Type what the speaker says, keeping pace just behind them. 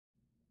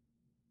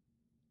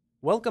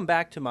Welcome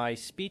back to my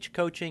speech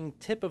coaching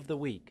tip of the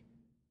week.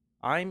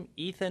 I'm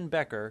Ethan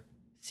Becker,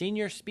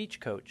 Senior Speech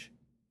Coach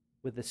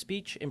with the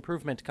Speech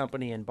Improvement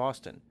Company in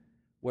Boston,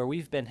 where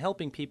we've been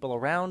helping people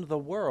around the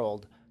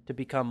world to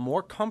become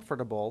more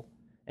comfortable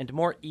and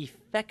more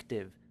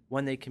effective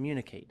when they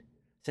communicate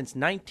since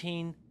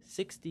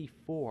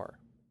 1964.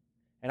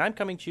 And I'm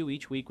coming to you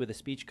each week with a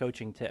speech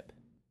coaching tip.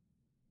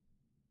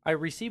 I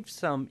received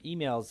some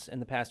emails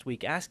in the past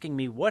week asking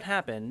me what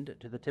happened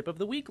to the tip of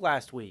the week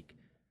last week.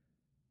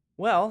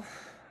 Well,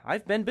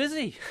 I've been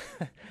busy.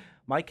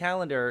 My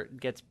calendar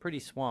gets pretty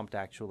swamped,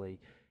 actually,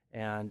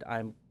 and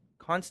I'm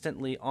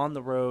constantly on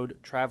the road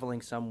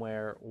traveling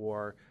somewhere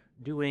or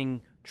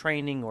doing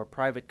training or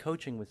private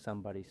coaching with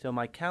somebody. So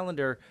my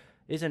calendar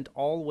isn't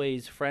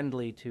always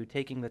friendly to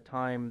taking the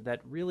time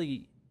that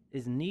really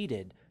is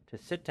needed to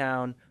sit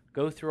down,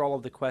 go through all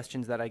of the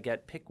questions that I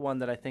get, pick one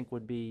that I think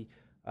would be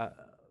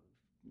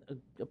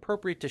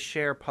appropriate to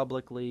share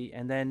publicly,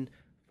 and then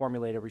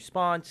formulate a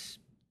response,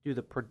 do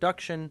the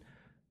production,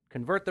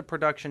 convert the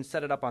production,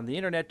 set it up on the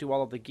internet, do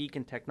all of the geek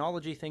and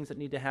technology things that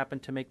need to happen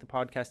to make the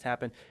podcast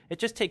happen. It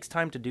just takes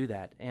time to do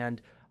that.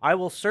 And I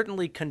will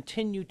certainly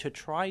continue to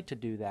try to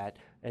do that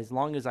as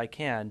long as I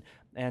can.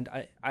 And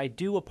I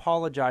do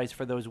apologize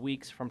for those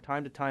weeks. From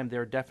time to time,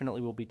 there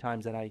definitely will be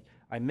times that I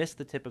miss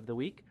the tip of the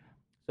week.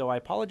 So I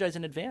apologize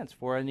in advance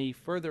for any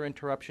further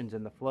interruptions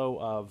in the flow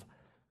of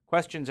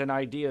questions and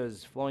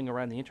ideas flowing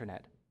around the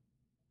internet.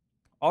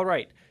 All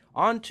right,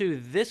 on to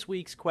this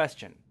week's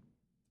question.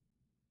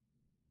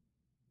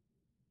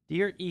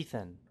 Dear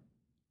Ethan,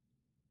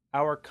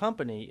 our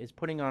company is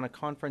putting on a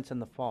conference in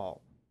the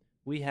fall.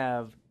 We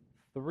have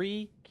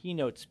 3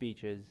 keynote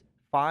speeches,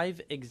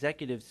 5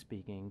 executives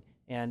speaking,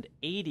 and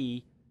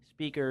 80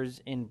 speakers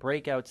in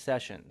breakout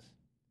sessions.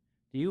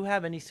 Do you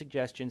have any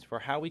suggestions for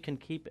how we can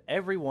keep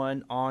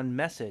everyone on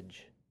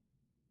message?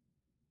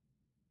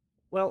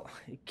 Well,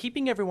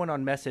 keeping everyone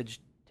on message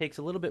takes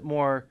a little bit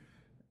more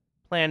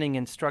planning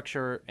and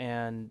structure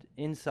and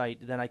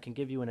insight than I can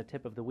give you in a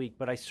tip of the week,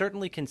 but I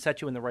certainly can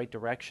set you in the right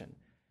direction.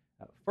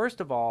 First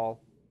of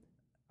all,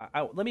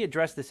 let me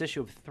address this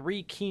issue of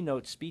 3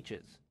 keynote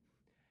speeches.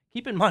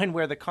 Keep in mind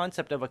where the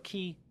concept of a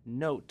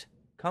keynote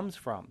comes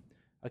from.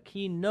 A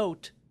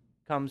keynote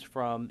comes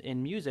from,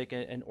 in music,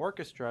 an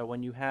orchestra.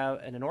 When you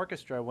have in an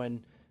orchestra,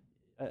 when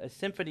a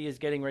symphony is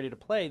getting ready to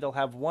play, they'll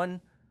have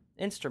one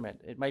instrument.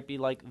 It might be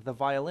like the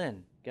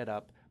violin, get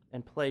up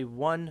and play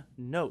one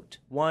note,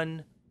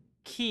 one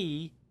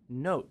key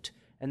note,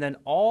 and then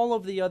all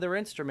of the other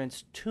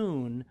instruments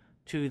tune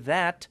to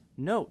that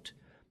note.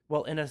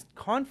 Well, in a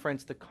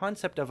conference, the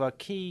concept of a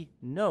key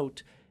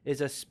note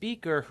is a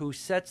speaker who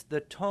sets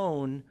the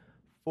tone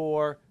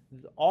for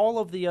all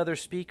of the other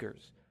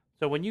speakers.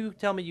 So when you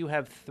tell me you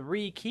have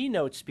 3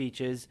 keynote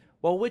speeches,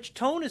 well, which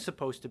tone is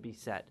supposed to be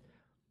set?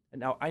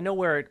 Now, I know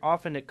where it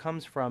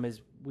comes from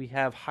is we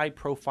have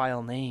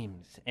high-profile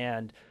names,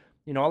 and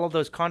all of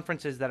those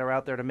conferences that are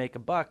out there to make a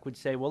buck would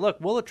say, well, look,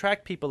 we'll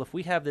attract people if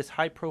we have this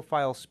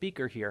high-profile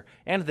speaker here.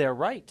 And they're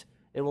right.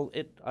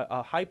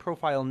 A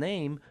high-profile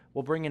name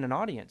will bring in an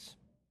audience.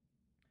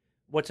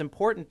 What's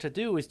important to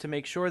do is to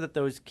make sure that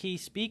those key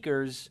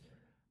speakers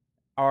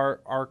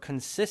are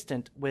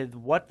consistent with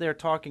what they're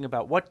talking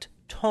about, what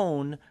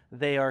tone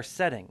they are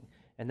setting.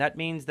 And that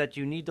means that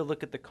you need to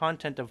look at the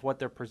content of what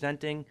they're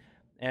presenting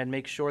and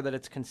make sure that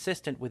it's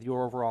consistent with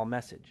your overall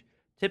message.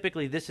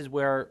 Typically, this is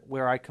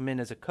where I come in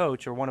as a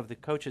coach, or one of the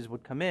coaches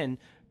would come in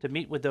to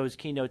meet with those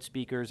keynote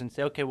speakers and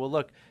say, okay, well,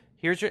 look,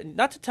 here's your,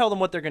 not to tell them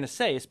what they're going to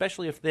say,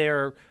 especially if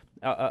they're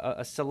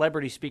a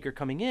celebrity speaker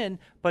coming in,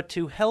 but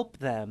to help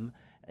them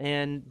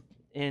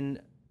in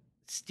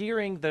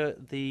steering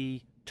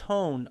the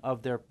tone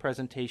of their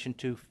presentation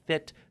to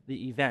fit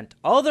the event.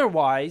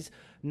 Otherwise,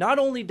 not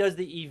only does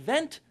the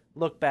event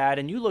look bad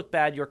and you look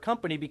bad, your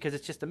company, because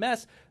it's just a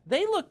mess,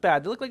 they look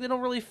bad. They look like they don't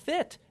really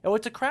fit. Oh,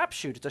 it's a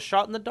crapshoot. It's a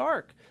shot in the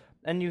dark.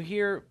 And you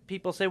hear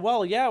people say,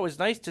 well, yeah, it was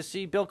nice to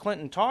see Bill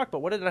Clinton talk,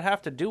 but what did it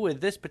have to do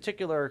with this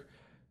particular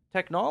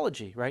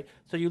technology, right?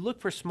 So you look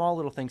for small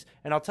little things.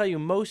 And I'll tell you,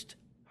 most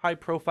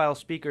high-profile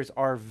speakers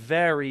are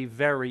very,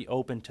 very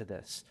open to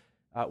this.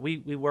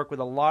 We work with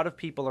a lot of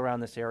people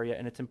around this area,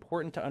 and it's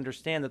important to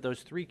understand that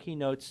those 3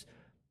 keynotes,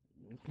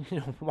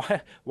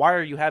 why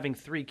are you having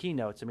 3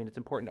 keynotes? I mean, it's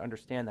important to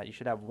understand that. You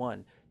should have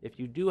 1. If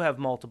you do have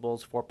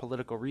multiples for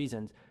political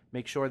reasons,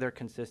 make sure they're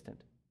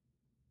consistent.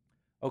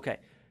 Okay,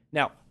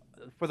 now,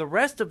 for the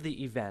rest of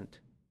the event,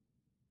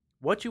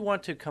 what you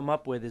want to come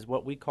up with is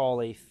what we call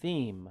a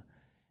theme.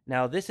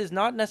 Now, this is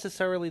not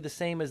necessarily the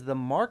same as the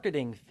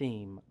marketing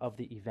theme of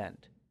the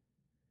event.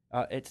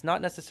 It's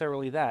not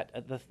necessarily that.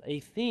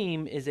 A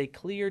theme is a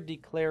clear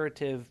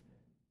declarative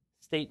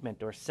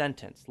statement or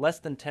sentence, less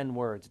than 10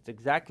 words. It's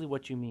exactly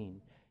what you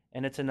mean.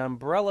 And it's an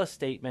umbrella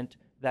statement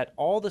that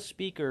all the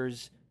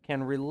speakers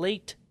can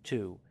relate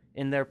to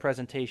in their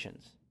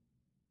presentations.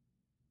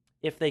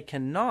 If they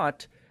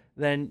cannot,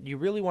 then you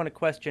really want to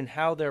question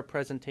how their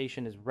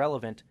presentation is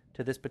relevant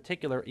to this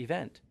particular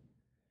event.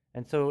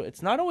 And so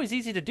it's not always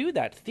easy to do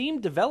that. Theme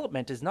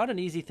development is not an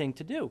easy thing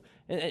to do.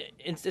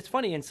 It's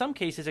funny, in some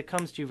cases it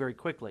comes to you very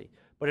quickly.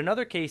 But in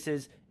other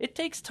cases, it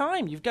takes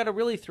time. You've got to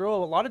really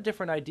throw a lot of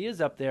different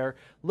ideas up there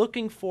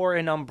looking for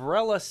an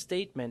umbrella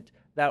statement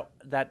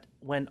that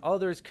when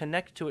others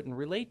connect to it and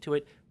relate to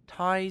it,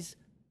 ties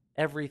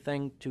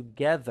everything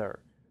together.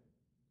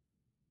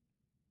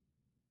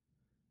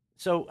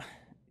 So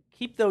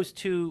keep those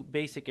two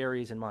basic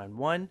areas in mind.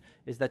 One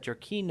is that your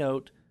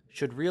keynote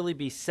should really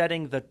be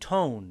setting the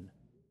tone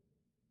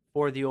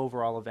for the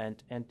overall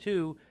event. And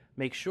two,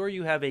 make sure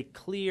you have a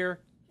clear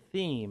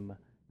theme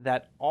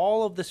that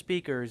all of the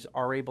speakers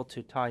are able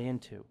to tie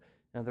into.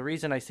 Now, the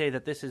reason I say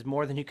that this is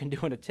more than you can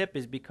do in a tip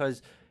is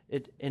because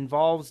it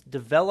involves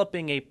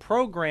developing a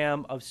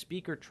program of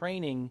speaker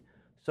training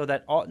so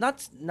that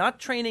not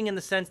training in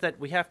the sense that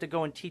we have to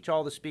go and teach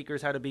all the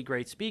speakers how to be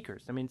great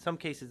speakers. I mean, in some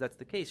cases that's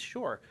the case,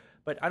 sure,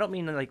 but I don't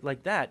mean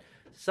like that.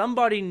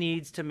 Somebody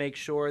needs to make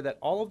sure that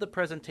all of the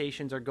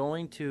presentations are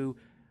going to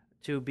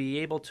be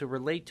able to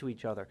relate to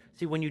each other.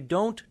 See, when you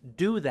don't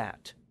do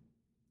that,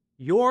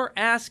 you're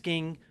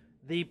asking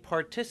the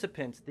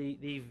participants,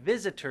 the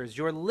visitors,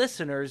 your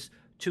listeners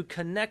to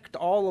connect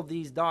all of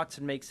these dots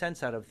and make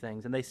sense out of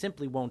things, and they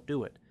simply won't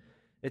do it.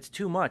 It's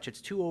too much. It's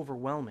too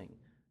overwhelming.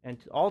 And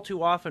all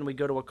too often we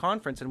go to a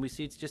conference and we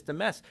see it's just a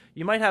mess.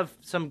 You might have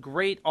some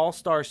great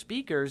all-star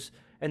speakers,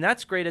 and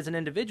that's great as an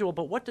individual,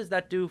 but what does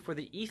that do for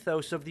the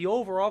ethos of the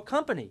overall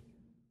company?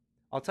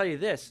 I'll tell you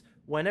this,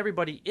 when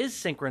everybody is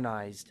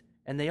synchronized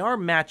and they are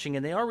matching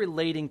and they are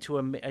relating to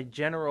a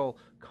general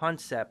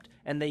concept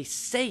and they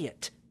say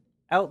it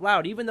out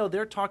loud, even though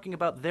they're talking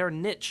about their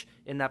niche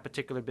in that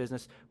particular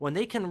business, when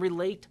they can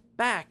relate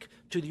back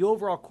to the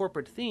overall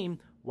corporate theme,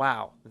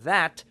 wow,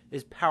 that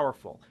is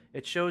powerful.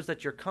 It shows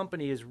that your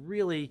company is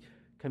really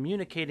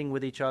communicating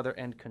with each other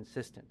and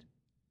consistent.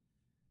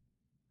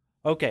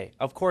 Okay,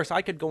 of course,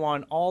 I could go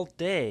on all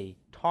day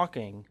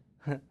talking,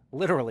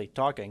 literally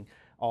talking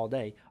all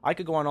day. I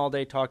could go on all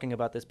day talking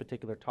about this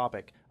particular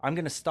topic. I'm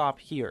going to stop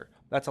here.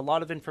 That's a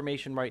lot of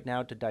information right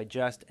now to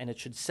digest, and it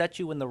should set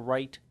you in the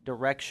right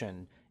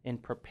direction in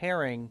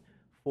preparing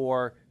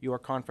for your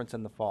conference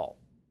in the fall.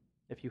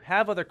 If you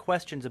have other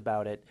questions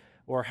about it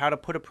or how to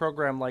put a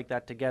program like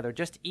that together,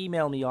 just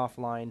email me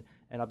offline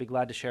and I'll be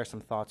glad to share some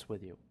thoughts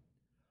with you.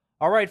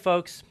 All right,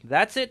 folks,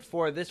 that's it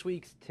for this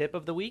week's Tip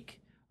of the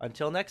Week.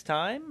 Until next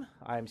time,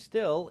 I'm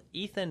still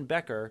Ethan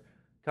Becker,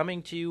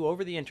 coming to you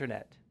over the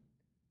internet.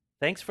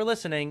 Thanks for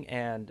listening,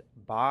 and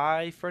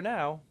bye for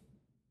now.